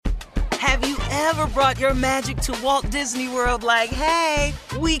Have you ever brought your magic to Walt Disney World like, hey,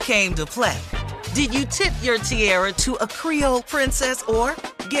 we came to play? Did you tip your tiara to a Creole princess or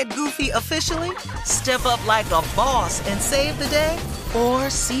get goofy officially? Step up like a boss and save the day? Or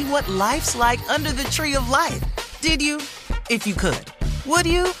see what life's like under the tree of life? Did you? If you could. Would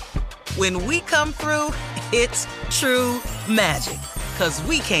you? When we come through, it's true magic. 'Cause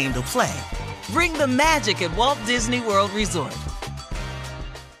we came to play. Bring the magic at Walt Disney World Resort.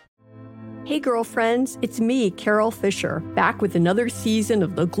 Hey girlfriends, it's me, Carol Fisher, back with another season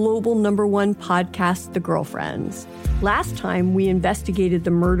of the global #1 podcast, The Girlfriends. Last time, we investigated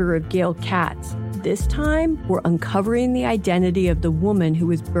the murder of Gail Katz. This time, we're uncovering the identity of the woman who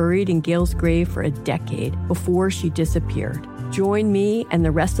was buried in Gail's grave for a decade before she disappeared. Join me and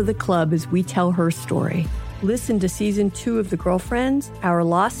the rest of the club as we tell her story. Listen to Season 2 of The Girlfriends, Our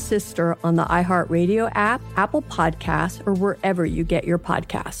Lost Sister on the iHeartRadio app, Apple Podcasts, or wherever you get your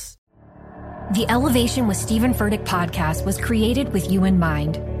podcasts. The Elevation with Stephen Furtick podcast was created with you in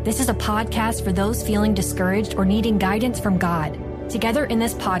mind. This is a podcast for those feeling discouraged or needing guidance from God. Together in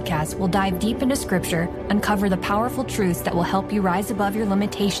this podcast, we'll dive deep into Scripture, uncover the powerful truths that will help you rise above your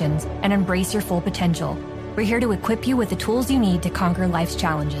limitations and embrace your full potential. We're here to equip you with the tools you need to conquer life's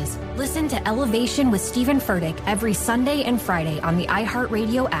challenges. Listen to Elevation with Stephen Furtick every Sunday and Friday on the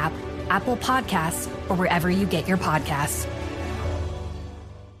iHeartRadio app, Apple Podcasts, or wherever you get your podcasts.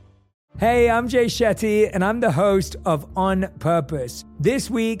 Hey, I'm Jay Shetty, and I'm the host of On Purpose. This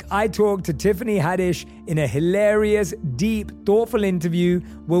week, I talked to Tiffany Haddish in a hilarious, deep, thoughtful interview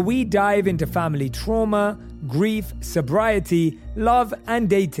where we dive into family trauma, grief, sobriety, love, and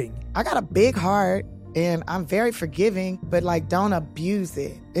dating. I got a big heart, and I'm very forgiving, but don't abuse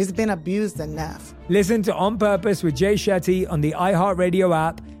it. It's been abused enough. Listen to On Purpose with Jay Shetty on the iHeartRadio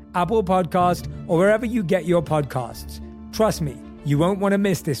app, Apple Podcast, or wherever you get your podcasts. Trust me, you won't want to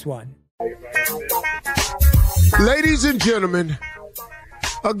miss this one. Ladies and gentlemen,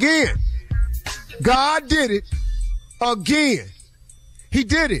 again, God did it again. He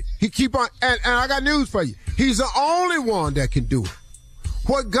did it. He keep on, and I got news for you. He's the only one that can do it.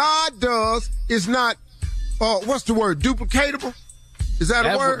 What God does is not, what's the word, duplicatable? Is that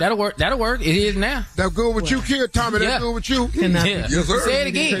a word? That'll work. It is now. That's good with you, kid, Tommy. That's good with you? Yeah. Yes, sir. Say it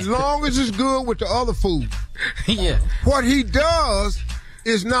again. As long as it's good with the other food. Yeah. What he does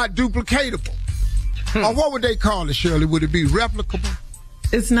is not duplicatable. Or what would they call it, Shirley? Would it be replicable?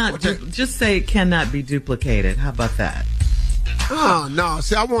 It's not. Just say it cannot be duplicated. How about that? Oh, no.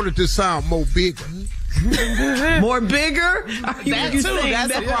 See, I wanted to sound more bigger. More bigger? That too.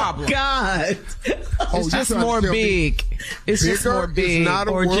 That's a problem. God. It's just more big. It's just more big. Is not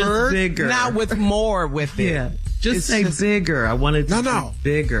a or word. Just bigger. Not with more with it. Yeah. Just say bigger. I wanted to say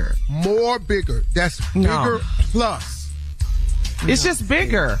bigger. More bigger. That's bigger plus. It's just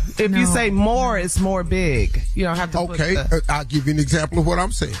bigger. If you say more, it's more big. You don't have to Okay, I'll give you an example of what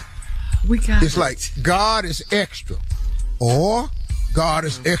I'm saying. It's like God is extra, or God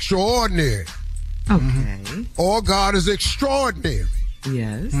is extraordinary. Okay. Or God is extraordinary.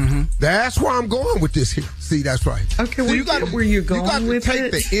 Yes. Mm-hmm. That's where I'm going with this here. See, that's right. Okay, so you got where you going with it?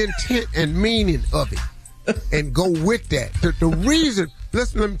 You got to take the intent and meaning of it and go with that. The reason,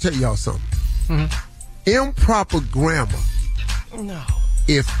 let me tell y'all something. Mm-hmm. Improper grammar,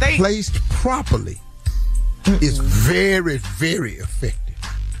 if placed properly, is very, very effective.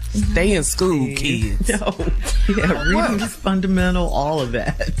 Stay in school, kids. No. Yeah, reading is fundamental, all of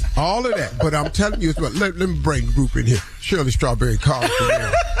that. All of that. But I'm telling you, let me bring the group in here. Shirley Strawberry, Carl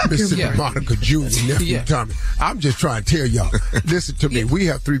Ferrell, Mississippi Monica Jr., Nephew Tommy. I'm just trying to tell y'all, listen to me. We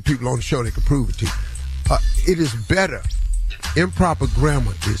have 3 people on the show that can prove it to you. It is better. Improper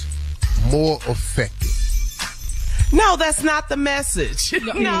grammar is more effective. No, that's not the message.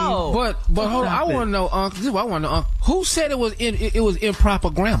 No. But hold on. I want to know, Uncle. This is what I want to know, who said it was improper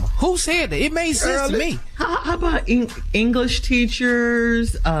grammar? Who said that? It made sense to me. How about English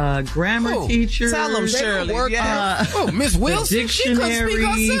teachers, grammar teachers? Tell them, Shirley. Miss Wilson, she couldn't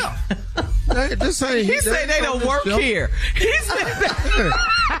speak herself. He said they don't work here. He said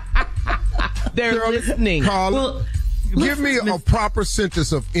that. They're listening. Carla, give me a proper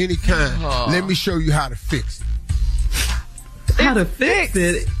sentence of any kind. Let me show you how to fix it. How to fix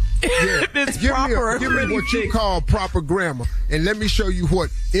it? Yeah. Give me what you call proper grammar, and let me show you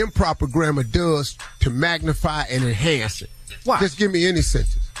what improper grammar does to magnify and enhance it. Why? Just give me any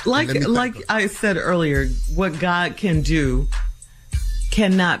sentence. Like I said earlier, what God can do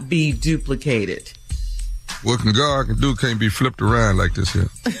cannot be duplicated. What God can do can't be flipped around like this here.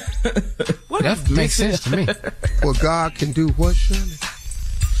 That makes sense to me. What God can do, what, Shirley?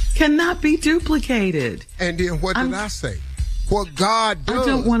 Cannot be duplicated. And then what did I say? what God does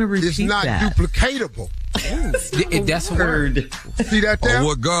I don't want to repeat is not that. duplicatable. That's a word. See that there? Or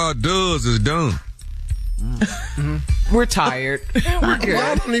what God does is done. We're tired. We're good.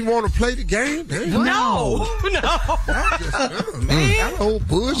 Y'all don't even want to play the game. No. Man, that old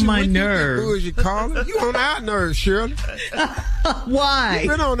bullshit. My nerves. Bullshit, Carla. You on our nerves, Shirley. Why? You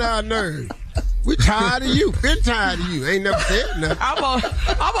been on our nerves. We tired of you. Been tired of you. Ain't never said nothing.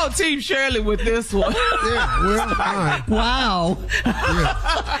 I'm on Team Shirley with this one. Yeah, well, all right. Wow.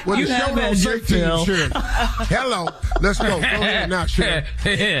 Yeah. Well, You the show have don't had say your Team fill. Shirley. Hello. Let's go. Go ahead now, Shirley.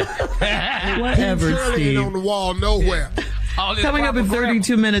 Whatever, Team Shirley Steve. ain't on the wall nowhere. Coming up in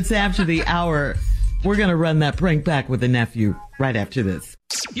 32 minutes after the hour, we're going to run that prank back with the nephew right after this.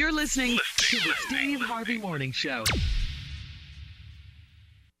 You're listening to the Steve Harvey Morning Show.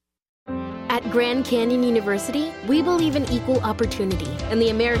 At Grand Canyon University, we believe in equal opportunity, and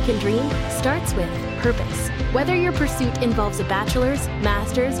the American dream starts with purpose. Whether your pursuit involves a bachelor's,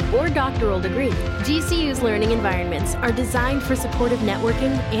 master's, or doctoral degree, GCU's learning environments are designed for supportive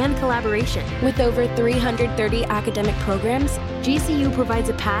networking and collaboration. With over 330 academic programs, GCU provides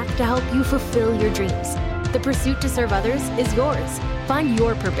a path to help you fulfill your dreams. The pursuit to serve others is yours. Find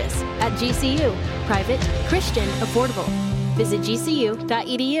your purpose at GCU. Private, Christian, affordable. Visit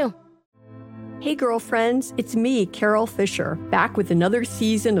gcu.edu. Hey girlfriends, it's me, Carol Fisher, back with another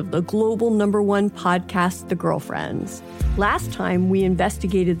season of the global #1 podcast, The Girlfriends. Last time, we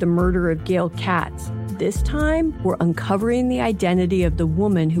investigated the murder of Gail Katz. This time, we're uncovering the identity of the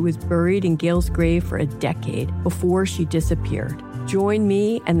woman who was buried in Gail's grave for a decade before she disappeared. Join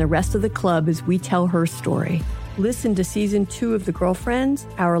me and the rest of the club as we tell her story. Listen to Season 2 of The Girlfriends,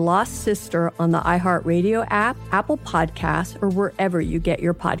 Our Lost Sister on the iHeartRadio app, Apple Podcasts, or wherever you get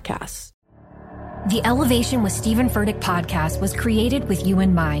your podcasts. The Elevation with Stephen Furtick podcast was created with you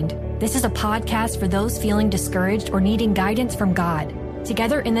in mind. This is a podcast for those feeling discouraged or needing guidance from God.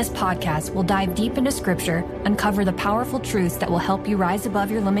 Together in this podcast, we'll dive deep into scripture, uncover the powerful truths that will help you rise above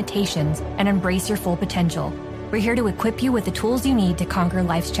your limitations and embrace your full potential. We're here to equip you with the tools you need to conquer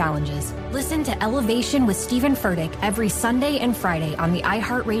life's challenges. Listen to Elevation with Stephen Furtick every Sunday and Friday on the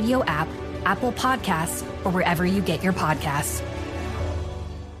iHeartRadio app, Apple Podcasts, or wherever you get your podcasts.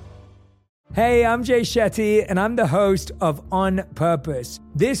 Hey, I'm Jay Shetty, and I'm the host of On Purpose.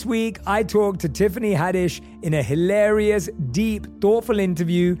 This week, I talked to Tiffany Haddish in a hilarious, deep, thoughtful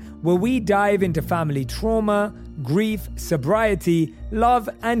interview where we dive into family trauma, grief, sobriety, love,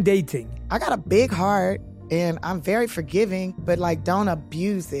 and dating. I got a big heart, and I'm very forgiving, but don't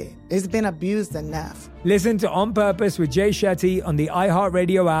abuse it. It's been abused enough. Listen to On Purpose with Jay Shetty on the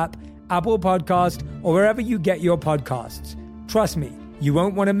iHeartRadio app, Apple Podcast, or wherever you get your podcasts. Trust me, you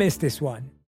won't want to miss this one.